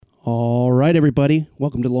right, everybody.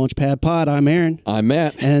 Welcome to Launchpad Pod. I'm Aaron. I'm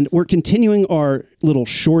Matt. And we're continuing our little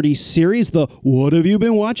shorty series, the What Have You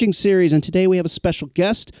Been Watching series. And today we have a special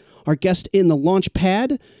guest. Our guest in the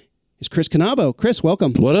Launchpad is Chris Cannavo. Chris,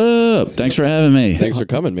 welcome. What up? Thanks for having me. Thanks for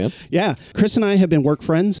coming, man. Yeah. Chris and I have been work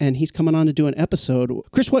friends, and he's coming on to do an episode.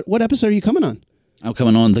 Chris, what episode are you coming on? I'm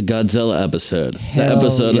coming on the Godzilla episode. Hell the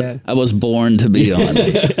episode yeah. I was born to be on.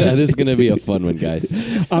 This is going to be a fun one,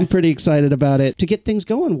 guys. I'm pretty excited about it. To get things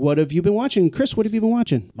going, what have you been watching? Chris, what have you been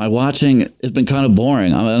watching? My watching has been kind of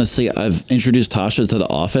boring. I've introduced Tasha to The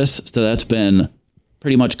Office, so that's been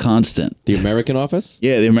pretty much constant. The American Office?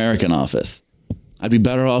 Yeah, The American Office. I'd be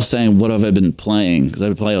better off saying what have I been playing, because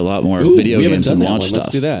I've played a lot more video games and launch stuff. Let's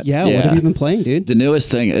do that. Yeah, what have you been playing, dude? The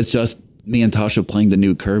newest thing is just me and Tasha playing the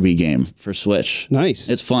new Kirby game for Switch. Nice.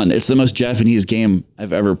 It's fun. It's the most Japanese game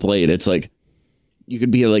I've ever played. It's like, you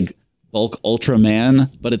could be like Bulk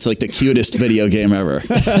Ultraman, but it's like the cutest video game ever.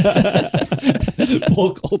 Bulk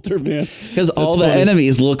Ultraman. Because all the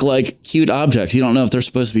enemies look like cute objects. You don't know if they're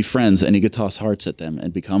supposed to be friends, and you could toss hearts at them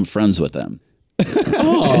and become friends with them.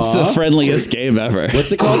 It's the friendliest game ever.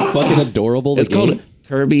 What's it called? Fucking adorable. It's called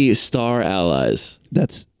Kirby Star Allies.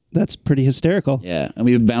 That's pretty hysterical. Yeah, and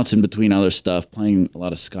we've been bouncing between other stuff, playing a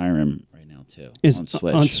lot of Skyrim right now too. On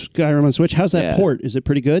Switch. On Skyrim on Switch. How's that port? Is it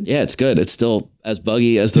pretty good? Yeah, it's good. It's still as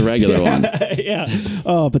buggy as the regular one. Yeah.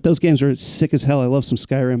 Oh, but those games are sick as hell. I love some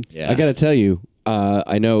Skyrim. Yeah. I got to tell you,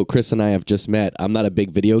 I know Chris and I have just met. I'm not a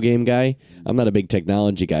big video game guy. I'm not a big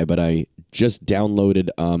technology guy, but I just downloaded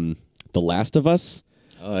The Last of Us.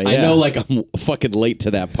 Yeah. I know, like, I'm fucking late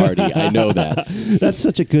to that party. I know that. That's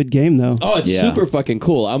such a good game, though. Oh, it's super fucking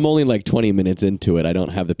cool. I'm only like 20 minutes into it. I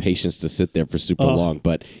don't have the patience to sit there for super long,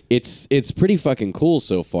 but it's pretty fucking cool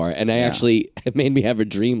so far. And it made me have a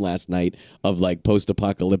dream last night of like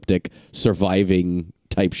post-apocalyptic surviving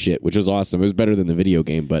type shit, which was awesome. It was better than the video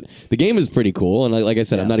game, but the game is pretty cool. And like I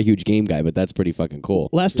said, I'm not a huge game guy, but that's pretty fucking cool.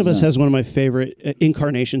 Last of Us has one of my favorite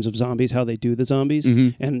incarnations of zombies, how they do the zombies.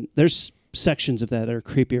 Mm-hmm. And there's sections of that are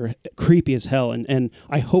creepy as hell, and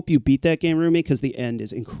I hope you beat that game, Rumi, because the end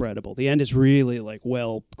is incredible. The end is really like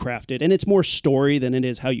well crafted, and it's more story than it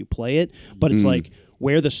is how you play it, but it's like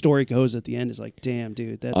where the story goes at the end is like, damn,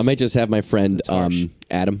 dude. I might just have my friend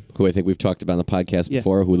Adam, who I think we've talked about on the podcast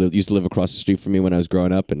before, who used to live across the street from me when I was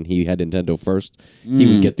growing up, and he had Nintendo first. He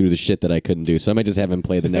would get through the shit that I couldn't do, so I might just have him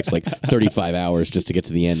play the next like 35 hours just to get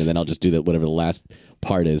to the end, and then I'll just do whatever the last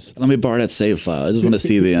part is. Let me borrow that save file. I just want to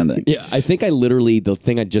see the ending. Yeah, I think the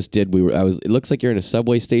thing I just did, it looks like you're in a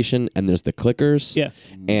subway station and there's the clickers. Yeah.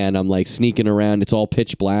 And I'm like sneaking around. It's all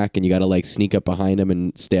pitch black and you got to like sneak up behind him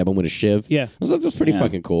and stab him with a shiv. Yeah. That's pretty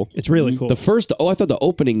fucking cool. It's really cool. I thought the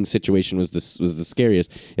opening situation was the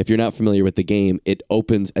scariest. If you're not familiar with the game, it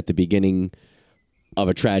opens at the beginning of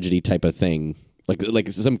a tragedy type of thing.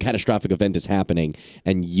 Like some catastrophic event is happening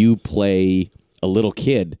and you play a little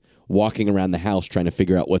kid walking around the house trying to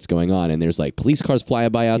figure out what's going on, and there's like police cars flying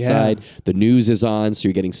by outside. The news is on, so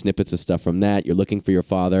you're getting snippets of stuff from that. You're looking for your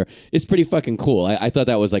father. It's pretty fucking cool. I thought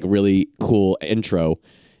that was like a really cool intro,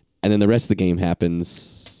 and then the rest of the game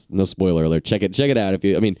happens. No spoiler alert. Check it out if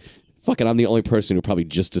you. I mean, fucking, I'm the only person who probably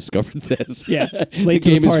just discovered this. Yeah, the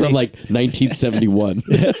game is from like 1971.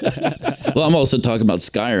 Well, I'm also talking about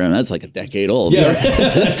Skyrim. That's like a decade old. Yeah,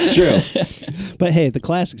 that's true. But hey, the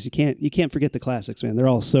classics, you can't forget the classics, man. They're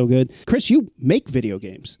all so good. Chris, you make video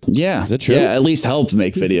games. Yeah. Is that true? Yeah, at least help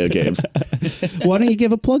make video games. Why don't you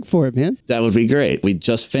give a plug for it, man? That would be great. We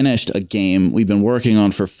just finished a game we've been working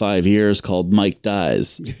on for 5 years called Mike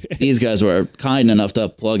Dies. These guys were kind enough to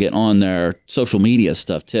plug it on their social media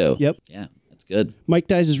stuff too. Yep. Yeah, that's good. Mike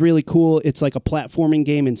Dies is really cool. It's like a platforming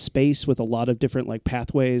game in space with a lot of different like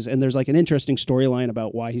pathways, and there's like an interesting storyline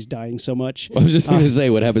about why he's dying so much. I was just going to say,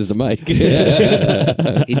 what happens to Mike?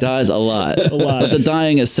 He dies a lot. But the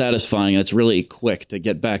dying is satisfying, and it's really quick to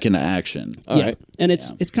get back into action. All right. And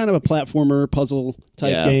it's kind of a platformer puzzle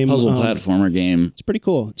type game. Puzzle platformer game. It's pretty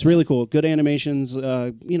cool. It's really cool. Good animations,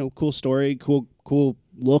 cool story, cool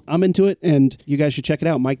look. I'm into it, and you guys should check it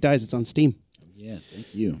out. Mike Dies. It's on Steam. Yeah,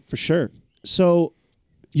 thank you. For sure. So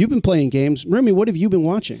you've been playing games. Remy, what have you been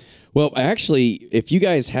watching? Well, actually, if you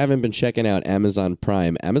guys haven't been checking out Amazon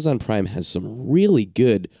Prime has some really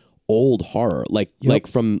good old horror, like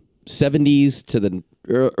from 70s to the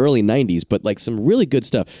early 90s, but like some really good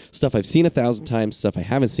stuff I've seen 1,000 times, stuff I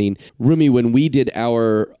haven't seen. Rumi, when we did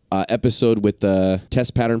our episode with the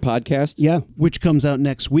Test Pattern podcast, which comes out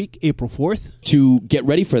next week, April 4th, to get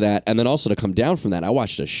ready for that, and then also to come down from that, I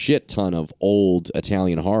watched a shit ton of old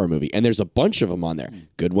Italian horror movie, and there's a bunch of them on there,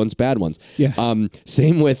 good ones, bad ones.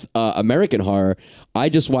 Same with American horror. I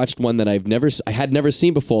just watched one that I had never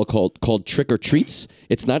seen before called Trick or Treats.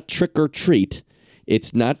 It's not Trick or Treat.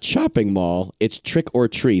 It's not Shopping Mall. It's Trick or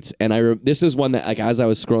Treats. And this is one that, like, as I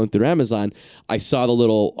was scrolling through Amazon, I saw the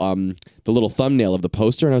little thumbnail of the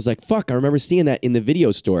poster, and I was like, "Fuck!" I remember seeing that in the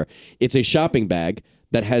video store. It's a shopping bag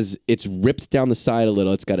that it's ripped down the side a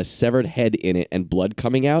little. It's got a severed head in it and blood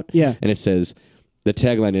coming out. Yeah. And it says, the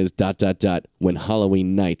tagline is ... when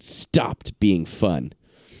Halloween night stopped being fun.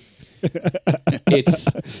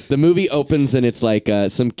 The movie opens and it's like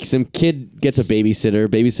some kid gets a babysitter.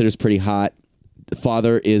 Babysitter's pretty hot. The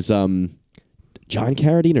father is John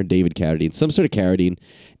Carradine or David Carradine, some sort of Carradine,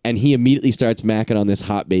 and he immediately starts macking on this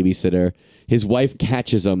hot babysitter. His wife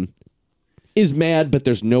catches him, is mad, but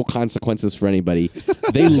there's no consequences for anybody.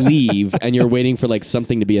 They leave, and you're waiting for like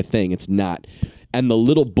something to be a thing. It's not. And the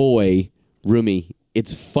little boy, Rumi,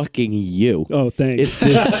 it's fucking you. Oh, thanks. It's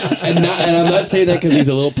this, and I'm not saying that because he's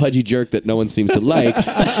a little pudgy jerk that no one seems to like,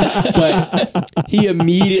 but he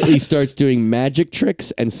immediately starts doing magic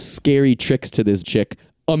tricks and scary tricks to this chick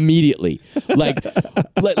immediately, like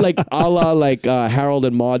a la Harold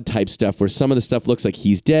and Maude type stuff, where some of the stuff looks like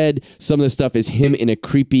he's dead, some of the stuff is him in a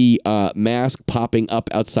creepy mask popping up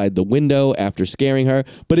outside the window after scaring her,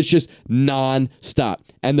 but it's just non-stop.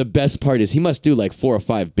 And the best part is he must do like 4 or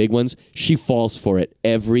 5 big ones. She falls for it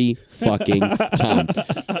every fucking time.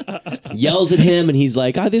 Yells at him, and he's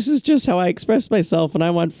like, this is just how I express myself, and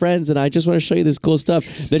I want friends, and I just want to show you this cool stuff.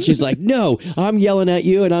 Then she's like, no, I'm yelling at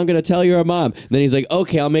you, and I'm going to tell your mom. And then he's like,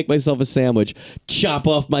 okay, I'll make myself a sandwich. Chop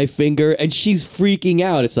off my finger, and she's freaking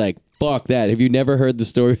out. It's like, fuck that. Have you never heard the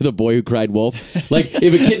story of the boy who cried wolf? Like,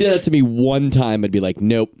 if a kid did that to me one time, I'd be like,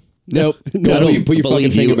 nope. Go put your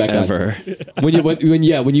fucking finger back on. When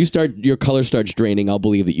your color starts draining, I'll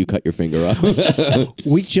believe that you cut your finger off.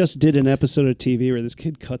 We just did an episode of TV where this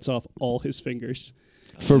kid cuts off all his fingers.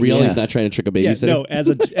 For real? Yeah. He's not trying to trick a babysitter? Yeah, no,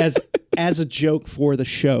 as a joke for the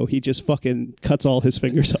show, he just fucking cuts all his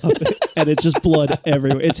fingers off, and it's just blood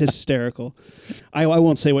everywhere. It's hysterical. I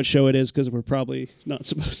won't say what show it is because we're probably not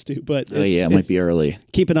supposed to, but it might be early.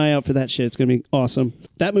 Keep an eye out for that shit. It's going to be awesome.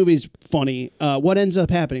 That movie's funny. What ends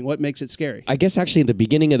up happening? What makes it scary? I guess actually at the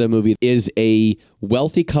beginning of the movie is a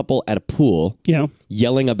wealthy couple at a pool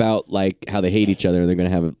yelling about like how they hate each other and they're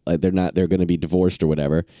going to have they're going to be divorced or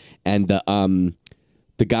whatever. And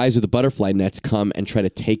the guys with the butterfly nets come and try to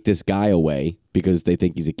take this guy away because they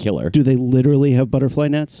think he's a killer. Do they literally have butterfly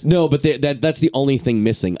nets? No, but that's the only thing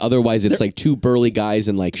missing. Otherwise, it's like 2 burly guys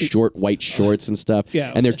in like short white shorts and stuff.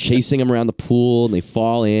 Yeah. And they're chasing him around the pool and they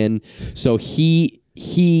fall in. So he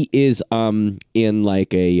is in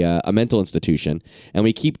like a mental institution, and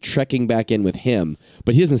we keep trekking back in with him,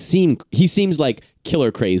 but he seems like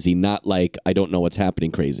killer crazy, not like I don't know what's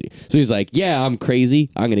happening crazy. So he's like, yeah, I'm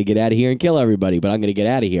crazy, I'm gonna get out of here and kill everybody, but I'm gonna get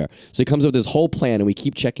out of here. So he comes up with this whole plan, and we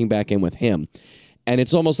keep checking back in with him, and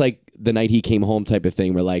it's almost like The Night He Came Home type of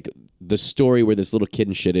thing, where like the story where this little kid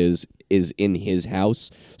and shit is in his house.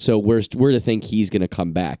 So we're to think he's going to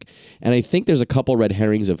come back. And I think there's a couple red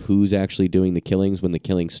herrings of who's actually doing the killings when the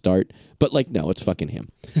killings start. But like, no, it's fucking him.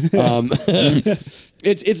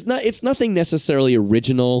 It's nothing necessarily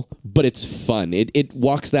original, but it's fun. It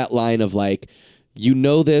walks that line of like, you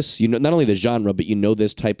know this, you know not only the genre, but you know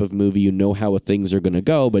this type of movie, you know how things are going to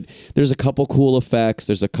go, but there's a couple cool effects,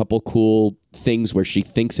 there's a couple cool things where she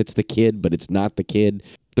thinks it's the kid, but it's not the kid.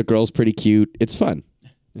 The girl's pretty cute. It's fun.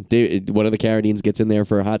 One of the Carradines gets in there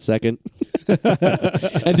for a hot second.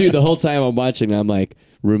 And dude, the whole time I'm watching, I'm like,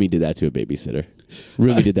 Rumi did that to a babysitter.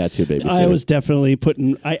 I was definitely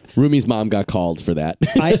Rumi's mom got called for that.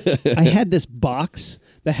 I had this box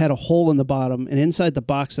that had a hole in the bottom, and inside the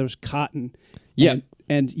box there was cotton. Yeah.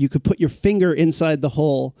 And you could put your finger inside the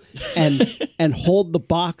hole and hold the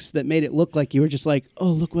box that made it look like you were just like, oh,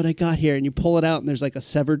 look what I got here. And you pull it out and there's like a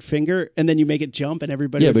severed finger, and then you make it jump and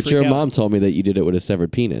everybody would but freak your out. mom told me that you did it with a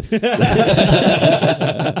severed penis.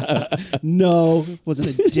 No, wasn't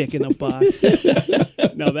a dick in a box.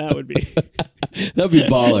 No, that would be... That'd be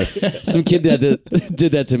baller. Some kid did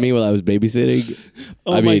that to me while I was babysitting.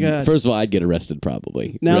 Oh my God. First of all, I'd get arrested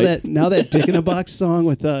probably. Now right? that Dick in a Box song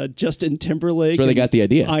with Justin Timberlake. That's where they got the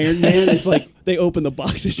idea. Iron Man. It's like they open the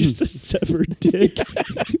box, it's just a severed dick.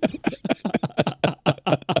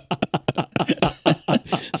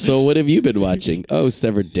 So what have you been watching? Oh,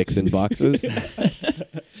 severed dicks in boxes.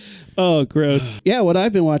 Oh, gross. Yeah, what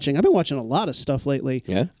I've been watching a lot of stuff lately.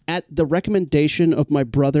 Yeah? At the recommendation of my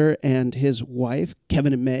brother and his wife,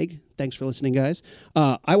 Kevin and Meg. Thanks for listening, guys.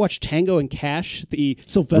 I watched Tango and Cash, the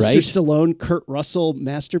Sylvester Stallone, Kurt Russell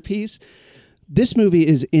masterpiece. This movie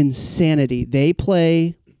is insanity. They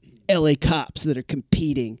play LA cops that are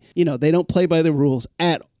competing. You know, they don't play by the rules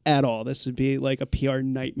at all. This would be like a PR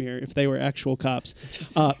nightmare if they were actual cops.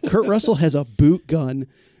 Kurt Russell has a boot gun,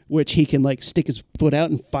 which he can like stick his foot out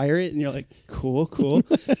and fire it, and you're like, cool.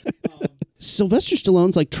 Sylvester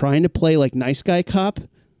Stallone's like trying to play like nice guy cop,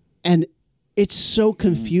 and it's so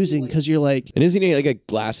confusing because you're like... And isn't he like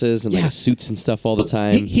glasses and like suits and stuff all the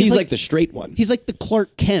time? He's like the straight one. He's like the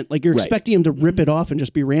Clark Kent. Like you're expecting him to rip it off and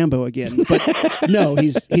just be Rambo again. But no,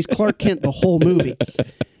 he's Clark Kent the whole movie.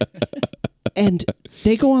 And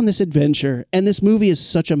they go on this adventure, and this movie is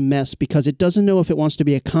such a mess because it doesn't know if it wants to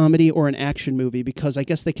be a comedy or an action movie, because I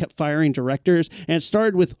guess they kept firing directors, and it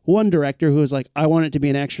started with one director who was like, I want it to be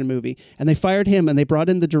an action movie, and they fired him, and they brought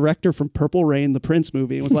in the director from Purple Rain, the Prince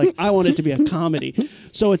movie, and was like, I want it to be a comedy.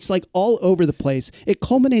 So it's like all over the place. It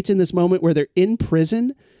culminates in this moment where they're in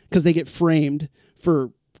prison because they get framed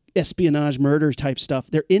for espionage, murder type stuff.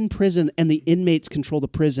 They're in prison and the inmates control the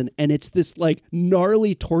prison, and it's this like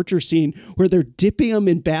gnarly torture scene where they're dipping them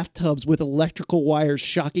in bathtubs with electrical wires,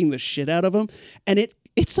 shocking the shit out of them, and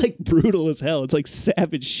it's like brutal as hell. It's like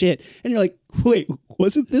savage shit, and you're like, wait,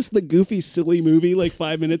 wasn't this the goofy silly movie like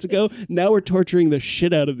 5 minutes ago? Now we're torturing the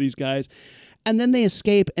shit out of these guys. And then they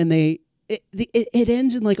escape, and it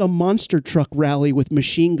ends in like a monster truck rally with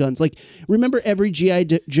machine guns. Like, remember every G.I.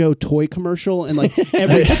 Joe toy commercial and like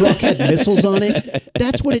every truck had missiles on it?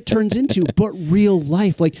 That's what it turns into, but real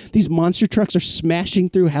life. Like these monster trucks are smashing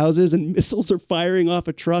through houses and missiles are firing off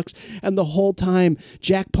of trucks. And the whole time,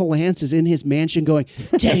 Jack Palance is in his mansion going,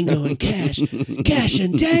 Tango and Cash, Cash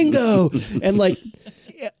and Tango. And like,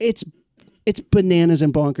 it's bananas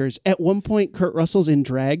and bonkers. At one point, Kurt Russell's in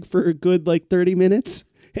drag for a good like 30 minutes.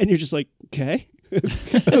 And you're just like, okay,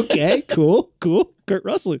 okay, cool. Kurt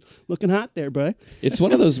Russell, looking hot there, bro. It's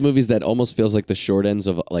one of those movies that almost feels like the short ends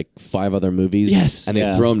of like 5 other movies. Yes. And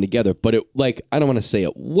they throw them together. But it, like, I don't want to say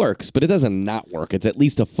it works, but it doesn't not work. It's at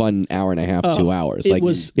least a fun hour and a half, 2 hours. Like,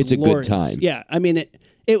 it's glorious. A good time. Yeah, I mean,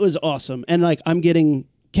 it was awesome. And like, I'm getting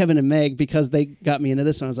Kevin and Meg because they got me into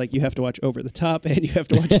this, and I was like, you have to watch Over the Top and you have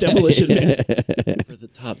to watch Demolition Man. Over the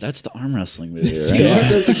Top, that's the arm wrestling video,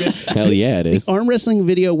 right? Hell yeah, it is. The arm wrestling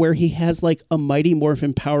video where he has like a Mighty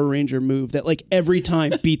Morphin Power Ranger move that like every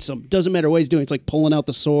time beats him. Doesn't matter what he's doing. It's like pulling out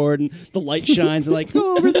the sword and the light shines and like,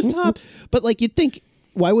 go over the top. But like, you'd think,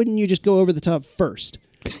 why wouldn't you just go over the top first?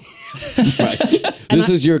 Right. This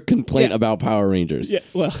is your complaint about Power Rangers. Yeah.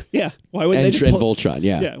 Well, yeah. Why wouldn't they just Voltron?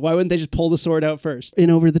 Yeah. Yeah. Why wouldn't they just pull the sword out first? In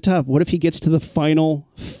Over the Top, what if he gets to the final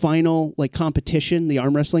like competition, the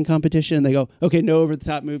arm wrestling competition, and they go, okay, no over the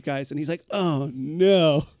top move, guys, and he's like, oh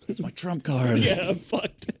no, that's my trump card. Yeah, I'm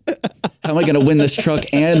fucked. How am I going to win this truck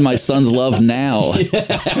and my son's love now?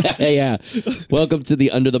 Yeah. Welcome to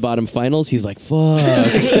the Under the Bottom Finals. He's like, fuck.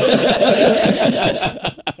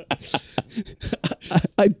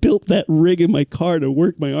 I built that rig in my car to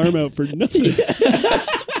work my arm out for nothing.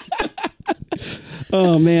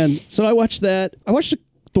 Oh man! So I watched that. I watched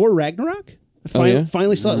Thor Ragnarok. I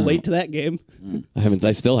finally saw it late to that game.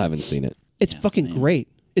 I still haven't seen it. It's fucking great.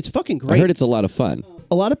 It's fucking great. I heard it's a lot of fun.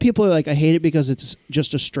 A lot of people are like, I hate it because it's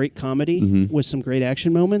just a straight comedy with some great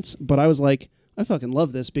action moments. But I was like, I fucking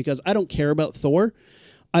love this because I don't care about Thor.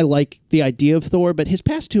 I like the idea of Thor, but his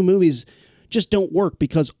past 2 movies just don't work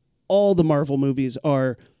because all the Marvel movies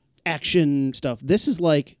are action stuff. This is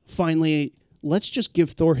like, finally, let's just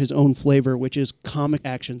give Thor his own flavor, which is comic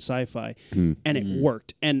action sci-fi. And it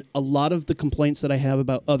worked. And a lot of the complaints that I have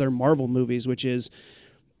about other Marvel movies, which is,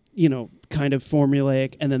 you know, kind of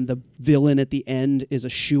formulaic, and then the villain at the end is a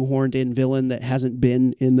shoehorned in villain that hasn't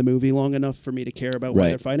been in the movie long enough for me to care about why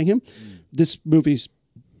they're fighting him. This movie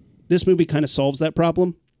kind of solves that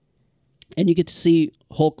problem. And you get to see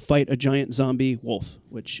Hulk fight a giant zombie wolf,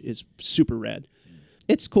 which is super rad.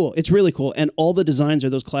 It's cool. It's really cool. And all the designs are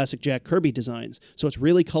those classic Jack Kirby designs. So it's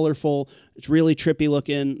really colorful. It's really trippy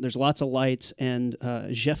looking. There's lots of lights. And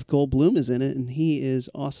Jeff Goldblum is in it, and he is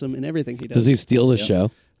awesome in everything he does. Does he steal the show?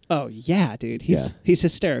 Oh, yeah, dude. He's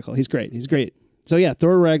hysterical. He's great. He's great. So, yeah,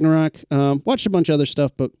 Thor Ragnarok. Watched a bunch of other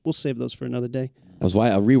stuff, but we'll save those for another day. I was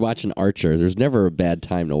rewatching Archer. There's never a bad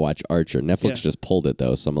time to watch Archer. Netflix just pulled it,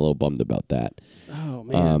 though, so I'm a little bummed about that. Oh,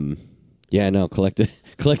 man. Yeah, no, collective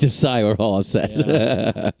sigh. We're all upset.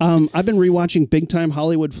 Yeah. I've been rewatching Big Time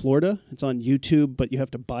Hollywood Florida. It's on YouTube, but you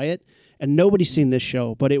have to buy it. And nobody's seen this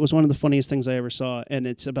show, but it was one of the funniest things I ever saw. And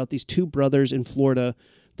it's about these two brothers in Florida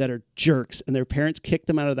that are jerks, and their parents kick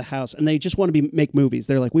them out of the house, and they just want to make movies.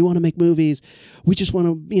 They're like, we want to make movies. We just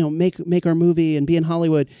want to, make our movie and be in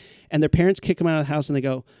Hollywood. And their parents kick them out of the house, and they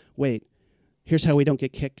go, wait, here's how we don't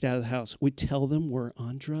get kicked out of the house. We tell them we're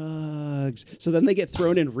on drugs. So then they get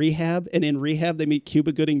thrown in rehab, and in rehab they meet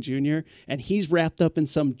Cuba Gooding Jr., and he's wrapped up in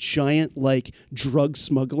some giant drug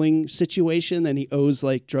smuggling situation, and he owes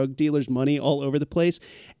drug dealers money all over the place.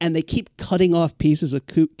 And they keep cutting off pieces of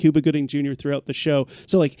Cuba Gooding Jr. throughout the show.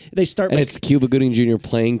 So they start. And it's Cuba Gooding Jr.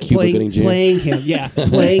 playing Gooding Jr. Playing him, yeah,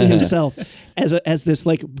 playing himself as this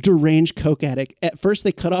deranged coke addict. At first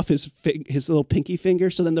they cut off his little pinky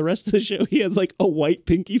finger, so then the rest of the show he has a white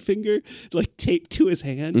pinky finger taped to his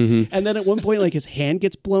hand, and then at one point his hand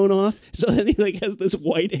gets blown off, so then he has this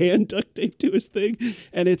white hand duct taped to his thing,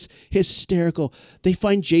 and it's hysterical. They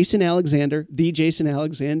find Jason Alexander,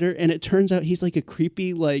 and it turns out he's a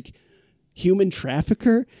creepy human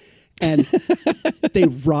trafficker. And they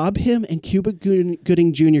rob him, and Cuba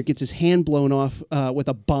Gooding Jr. gets his hand blown off with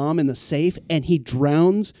a bomb in the safe, and he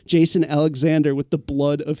drowns Jason Alexander with the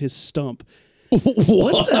blood of his stump.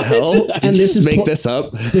 What the hell? And this is make this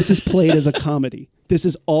up. This is played as a comedy. This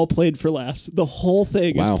is all played for laughs. The whole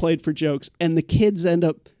thing is played for jokes, and the kids end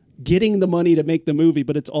up getting the money to make the movie,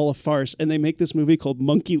 but it's all a farce. And they make this movie called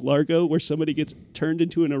Monkey Largo, where somebody gets turned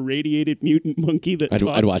into an irradiated mutant monkey that talks.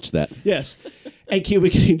 I'd watch that. Yes. And Cuba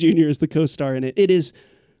Gooding Jr. is the co-star in it.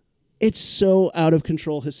 It's so out of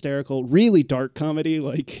control, hysterical, really dark comedy,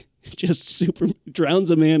 just super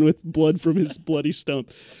drowns a man with blood from his bloody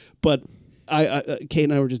stump. But Kate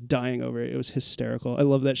and I were just dying over it. It was hysterical. I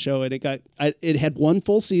love that show, and it had one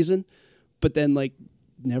full season, but then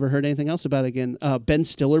never heard anything else about it again. Ben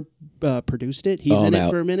Stiller produced it. He's in it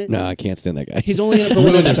for a minute. No, I can't stand that guy. He's only in it for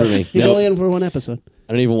one episode. For me. He's only in it for one episode.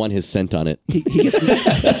 I don't even want his scent on it. He gets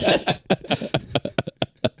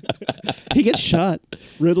he gets shot,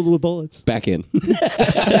 riddled with bullets. Back in. Turn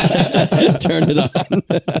it on.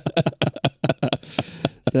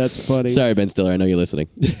 That's funny. Sorry, Ben Stiller. I know you're listening,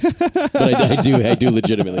 but I do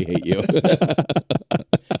legitimately hate you.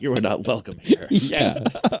 You are not welcome here. Yeah.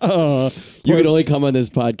 You can only come on this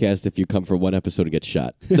podcast if you come for one episode and get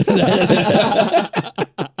shot.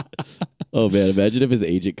 Oh man, imagine if his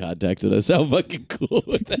agent contacted us. How fucking cool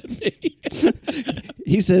would that be?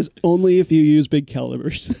 He says only if you use big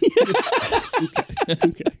calibers.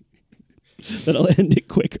 Okay. That'll end it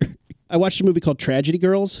quicker. I watched a movie called Tragedy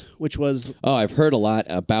Girls, which was... Oh, I've heard a lot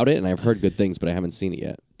about it, and I've heard good things, but I haven't seen it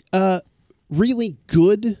yet. Really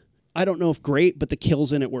good. I don't know if great, but the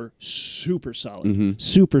kills in it were super solid.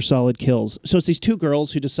 Super solid kills. So it's these two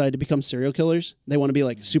girls who decide to become serial killers. They want to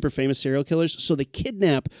be super famous serial killers. So they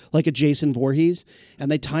kidnap a Jason Voorhees, and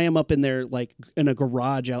they tie him up in their in a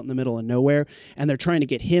garage out in the middle of nowhere, and they're trying to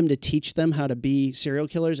get him to teach them how to be serial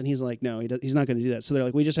killers, and he's like, no, he's not going to do that. So they're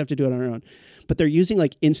like, we just have to do it on our own. But they're using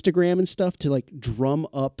Instagram and stuff to drum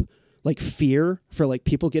up fear for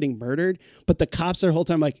people getting murdered, but the cops are the whole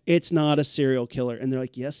time it's not a serial killer, and they're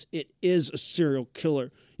like, yes, it is a serial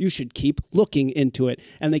killer. You should keep looking into it,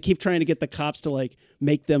 and they keep trying to get the cops to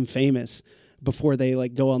make them famous before they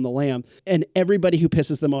go on the lam, and everybody who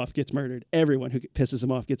pisses them off gets murdered. Everyone who pisses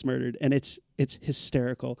them off gets murdered, and it's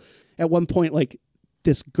hysterical. At one point,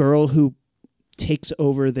 this girl who takes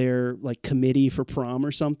over their committee for prom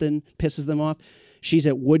or something pisses them off. She's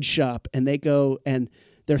at wood shop, and they go and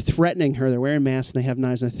they're threatening her. They're wearing masks and they have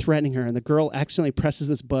knives and they're threatening her. And the girl accidentally presses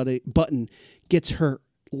this button, gets her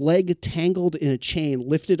leg tangled in a chain,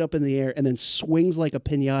 lifted up in the air, and then swings like a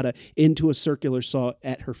piñata into a circular saw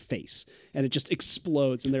at her face. And it just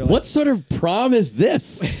explodes. And they're like, what sort of prom is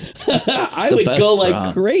this? I would go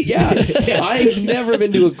prom. Great. Yeah. I've never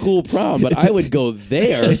been to a cool prom, but I would go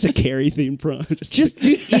there. It's a Carrie themed prom.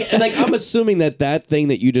 I'm assuming that thing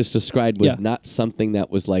that you just described was not something that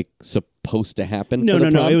was supposed to happen. No.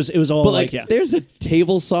 It was all but there's a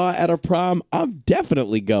table saw at a prom. I'm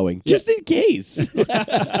definitely going just in case.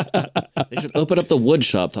 They should open up the wood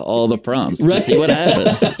shop to all the proms. Right. See what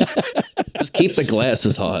happens. Just keep the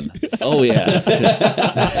glasses on. Oh, yes.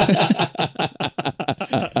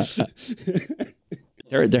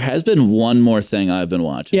 There has been one more thing I've been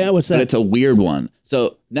watching. Yeah, what's that? But it's a weird one.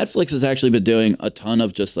 So Netflix has actually been doing a ton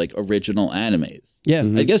of just original animes. Yeah.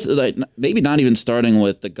 I guess maybe not even starting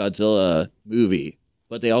with the Godzilla movie,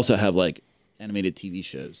 but they also have animated TV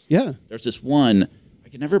shows. Yeah. There's this one, I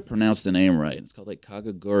can never pronounce the name right. It's called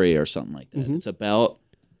Kagaguri or something like that. Mm-hmm. It's about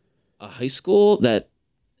a high school that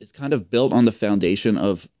is kind of built on the foundation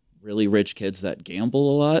of really rich kids that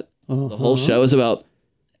gamble a lot. Uh-huh. The whole show is about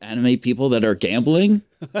anime people that are gambling.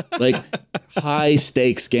 like high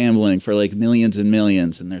stakes gambling for like millions and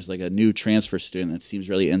millions. And there's like a new transfer student that seems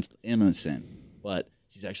really innocent, but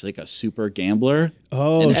she's actually like a super gambler.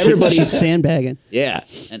 Oh, and everybody's she's sandbagging. Yeah.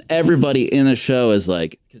 And everybody in the show is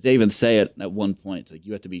like, because they even say it at one point, it's like,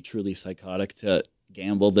 you have to be truly psychotic to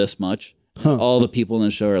gamble this much. All the people in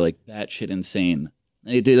the show are like batshit insane.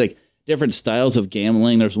 And they do like different styles of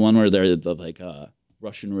gambling. There's one where they're like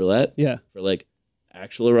Russian roulette. Yeah. For like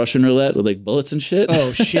actual Russian roulette with like bullets and shit.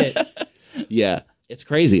 Oh, shit. Yeah. It's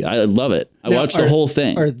crazy. I love it. I watched the whole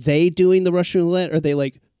thing. Are they doing the Russian roulette? Or are they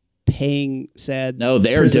like paying sad? No,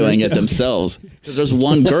 they're doing it themselves. Because there's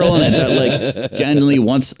one girl in it that like genuinely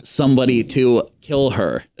wants somebody to kill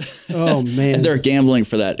her. Oh, man. And they're gambling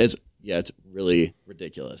for that. It's really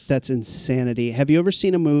ridiculous. That's insanity. Have you ever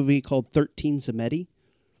seen a movie called 13 Zametti?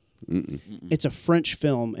 It's a French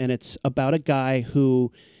film, and it's about a guy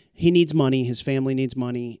who he needs money. His family needs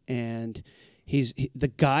money, and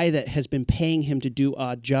the guy that has been paying him to do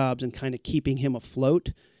odd jobs and kind of keeping him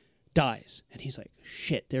afloat dies. And he's like,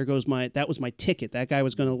 shit, that was my ticket. That guy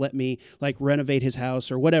was going to let me like renovate his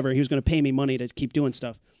house or whatever. He was going to pay me money to keep doing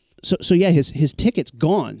stuff. So yeah, his ticket's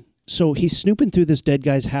gone. So he's snooping through this dead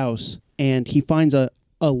guy's house, and he finds a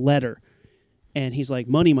letter. And he's like,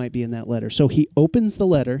 money might be in that letter. So he opens the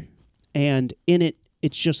letter, and in it,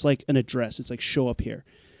 it's just like an address. It's like, show up here.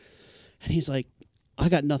 And he's like, I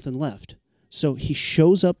got nothing left. So he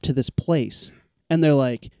shows up to this place, and they're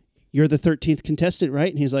like, you're the 13th contestant, right?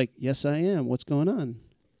 And he's like, yes, I am. What's going on?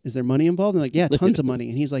 Is there money involved? And they're like, yeah, tons of money.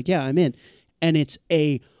 And he's like, yeah, I'm in. And it's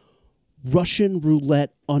a Russian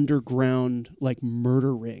roulette underground like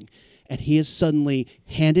murder ring. And he is suddenly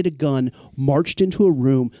handed a gun, marched into a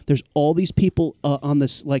room. There's all these people on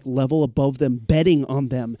this like level above them betting on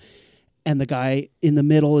them. And the guy in the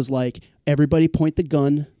middle is like, everybody point the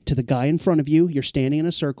gun to the guy in front of you. You're standing in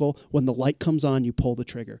a circle. When the light comes on, you pull the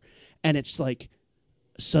trigger. And it's like,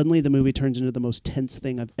 suddenly the movie turns into the most tense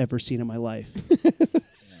thing I've ever seen in my life.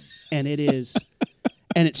 And it is...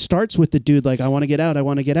 And it starts with the dude like, I want to get out.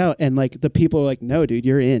 And like the people are like, no, dude,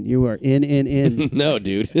 you're in. You are in. No,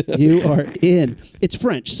 dude. You are in. It's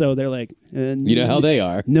French, so they're like, you know how they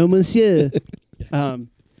are. No, monsieur. It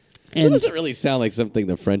doesn't really sound like something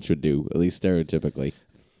the French would do, at least stereotypically.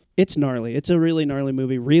 It's gnarly. It's a really gnarly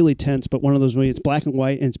movie, really tense, but one of those movies, it's black and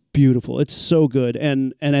white, and it's beautiful. It's so good.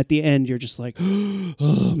 And at the end, you're just like,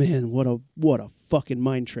 oh, man, what a fucking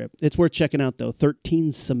mind trip. It's worth checking out, though.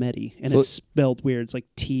 13 Zametti, and it's spelled weird. It's like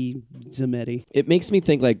T Zametti. It makes me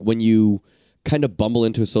think like when you kind of bumble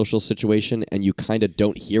into a social situation and you kind of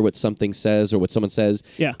don't hear what something says or what someone says,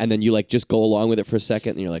 and then you like just go along with it for a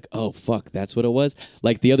second, and you're like, oh fuck, that's what it was.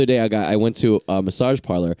 Like the other day, I went to a massage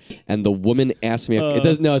parlor, and the woman asked me.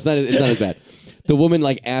 It's not as bad. The woman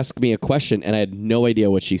like asked me a question, and I had no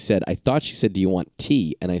idea what she said. I thought she said, "Do you want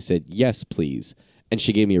tea?" And I said, "Yes, please." And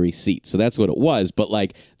she gave me a receipt. So that's what it was. But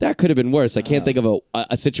like that could have been worse. I can't think of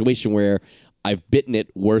a situation where I've bitten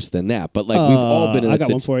it worse than that. But like we've all been in I got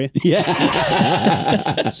one for you.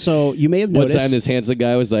 Yeah. So you may have noticed. One time this handsome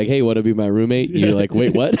guy was like, hey, want to be my roommate? And you're like,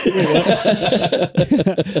 wait, what?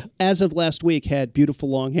 As of last week, had beautiful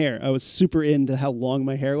long hair. I was super into how long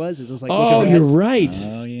my hair was. It was like, oh, you're right.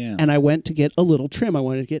 Oh, yeah. And I went to get a little trim. I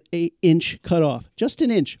wanted to get an inch cut off. Just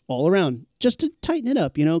an inch all around. Just to tighten it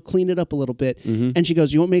up, clean it up a little bit. Mm-hmm. And she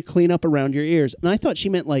goes, you want me to clean up around your ears? And I thought she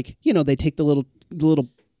meant like, they take the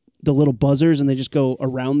little buzzers and they just go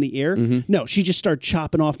around the ear. Mm-hmm. No, she just started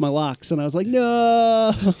chopping off my locks. And I was like,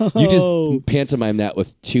 no. You just pantomime that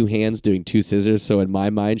with two hands doing two scissors. So in my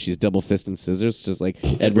mind, she's double fisting scissors, just like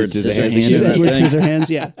Edward Scissorhands. She's Edward Scissorhands,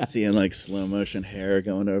 yeah. Seeing like slow motion hair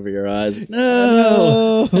going over your eyes.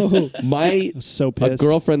 No. I'm so pissed. A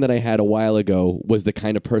girlfriend that I had a while ago was the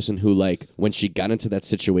kind of person who like, when she got into that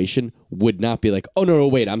situation, would not be like, oh, no,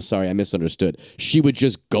 wait, I'm sorry, I misunderstood. She would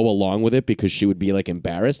just go along with it because she would be like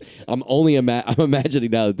embarrassed. I'm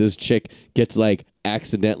imagining now that this chick gets like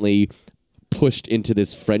accidentally pushed into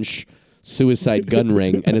this French suicide gun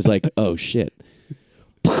ring and is like, oh shit.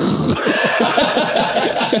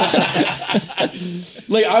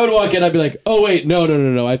 Like I would walk in, I'd be like, oh wait,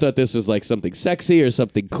 no. I thought this was like something sexy or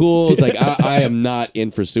something cool. It's like I am not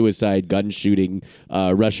in for suicide, gun shooting,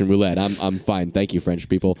 Russian roulette. I'm fine. Thank you, French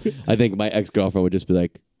people. I think my ex-girlfriend would just be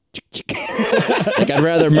like, like I'd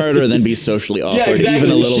rather murder than be socially awkward,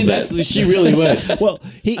 even a little bit. She really would. Well,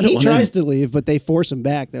 he tries to leave, but they force him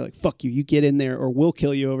back. They're like, fuck you get in there or we'll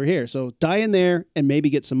kill you over here. So die in there and maybe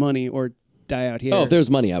get some money or die out here. Oh, if there's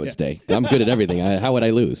money, I would stay. I'm good at everything. How would I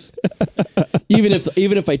lose? Even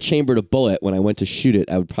if I chambered a bullet when I went to shoot it,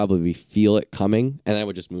 I would probably feel it coming and I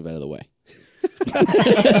would just move out of the way.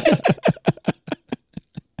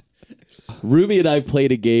 Ruby and I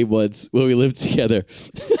played a game once when we lived together.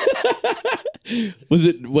 Was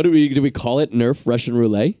it, what did we call it? Nerf Russian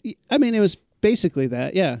roulette? I mean, it was basically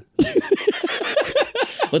that, yeah.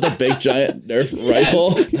 With a big giant Nerf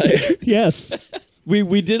rifle. Yes.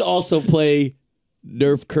 We did also play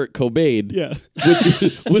Nerf Kurt Cobain. Yeah.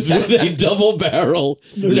 Which was with a double barrel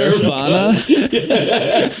Nirvana.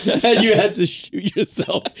 and you had to shoot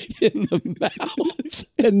yourself in the mouth.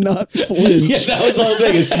 And not flinch. Yeah, that was the whole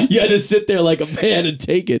thing. Is you had to sit there like a man and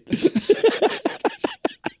take it.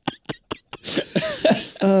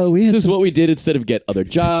 This is what we did instead of get other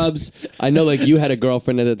jobs. I know, like, you had a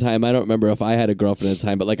girlfriend at the time. I don't remember if I had a girlfriend at the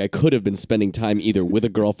time, but, like, I could have been spending time either with a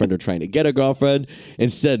girlfriend or trying to get a girlfriend.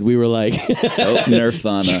 Instead, we were like...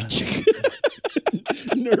 Nirvana.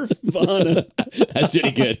 Nirvana. That's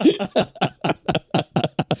pretty good.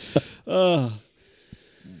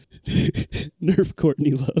 Nerf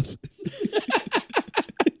Courtney Love.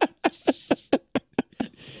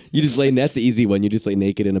 You just lay, that's the easy one. You just lay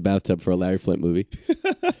naked in a bathtub for a Larry Flint movie.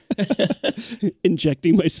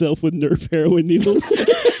 Injecting myself with Nerf heroin needles.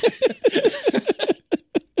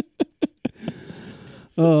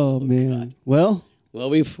 Oh, man. Well,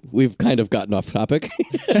 we've kind of gotten off topic.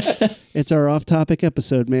 it's our off-topic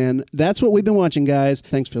episode, man. That's what we've been watching, guys.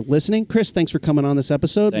 Thanks for listening. Chris, thanks for coming on this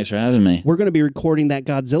episode. Thanks for having me. We're going to be recording that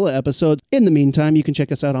Godzilla episode. In the meantime, you can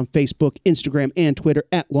check us out on Facebook, Instagram, and Twitter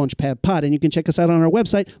at LaunchpadPod, and you can check us out on our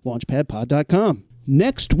website, launchpadpod.com.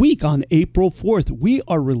 Next week on April 4th, we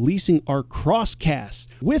are releasing our crosscast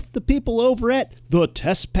with the people over at the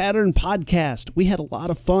Test Pattern Podcast. We had a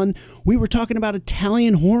lot of fun. We were talking about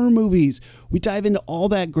Italian horror movies. We dive into all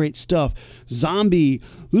that great stuff. Zombie,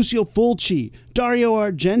 Lucio Fulci, Dario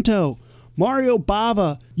Argento, Mario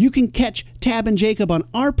Bava. You can catch Tab and Jacob on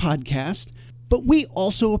our podcast, but we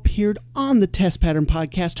also appeared on the Test Pattern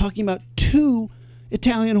Podcast talking about 2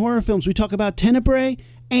 Italian horror films. We talk about Tenebrae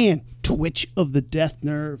and Twitch of the Death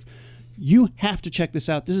Nerve. You have to check this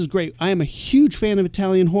out. This is great. I am a huge fan of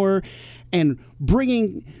Italian horror, and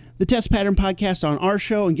bringing the Test Pattern Podcast on our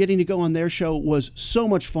show and getting to go on their show was so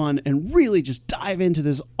much fun and really just dive into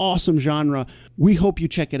this awesome genre. We hope you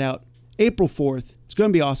check it out. April 4th. It's going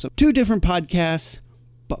to be awesome. 2 different podcasts,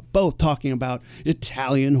 but both talking about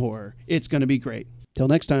Italian horror. It's going to be great. Till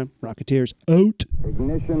next time, Rocketeers out.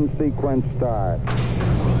 Ignition sequence start.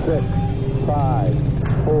 6, 5,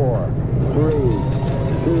 4, 3,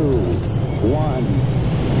 2, 1,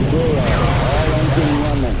 0. All engine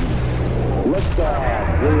running. Liftoff.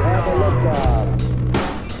 We have a liftoff.